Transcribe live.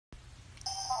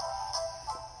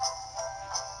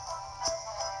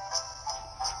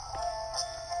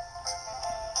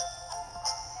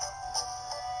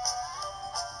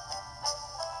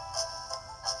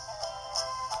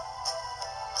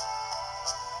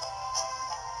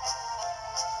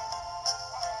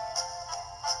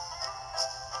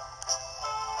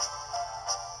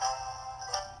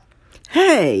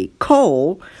Hey,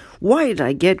 coal! Why did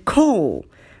I get coal?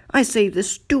 I save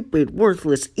this stupid,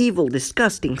 worthless, evil,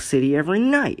 disgusting city every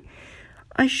night.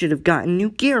 I should have gotten new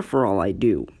gear for all I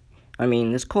do. I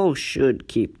mean, this coal should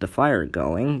keep the fire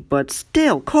going, but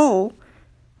still, coal!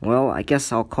 Well, I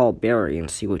guess I'll call Barry and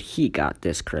see what he got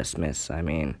this Christmas. I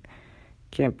mean,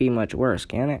 can't be much worse,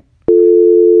 can it?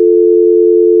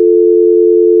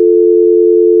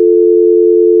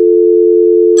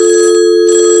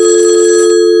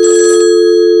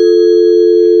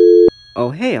 Oh,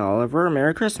 hey, Oliver,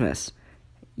 Merry Christmas.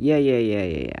 Yeah.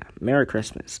 Merry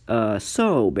Christmas.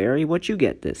 So, Barry, what you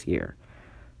get this year?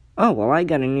 Oh, well, I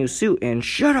got a new suit, and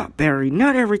shut up, Barry,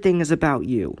 not everything is about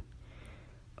you.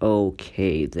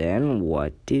 Okay, then,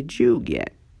 what did you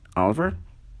get? Oliver?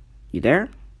 You there?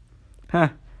 Huh,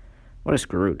 what a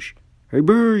Scrooge. Hey,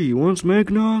 Barry, you want some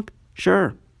eggnog?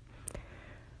 Sure.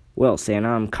 Well, Santa,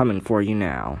 I'm coming for you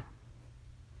now.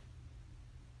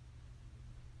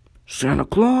 Santa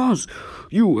Claus,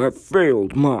 you have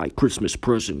failed my Christmas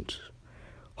present.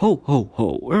 Ho, ho,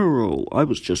 ho, Arrow, I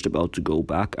was just about to go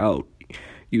back out.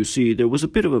 You see, there was a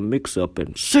bit of a mix-up,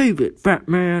 and save it, fat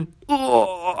man!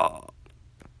 Oh!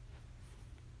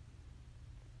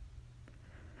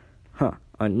 Huh,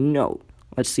 a note.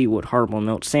 Let's see what horrible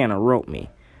note Santa wrote me.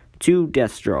 To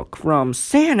Deathstroke from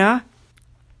Santa?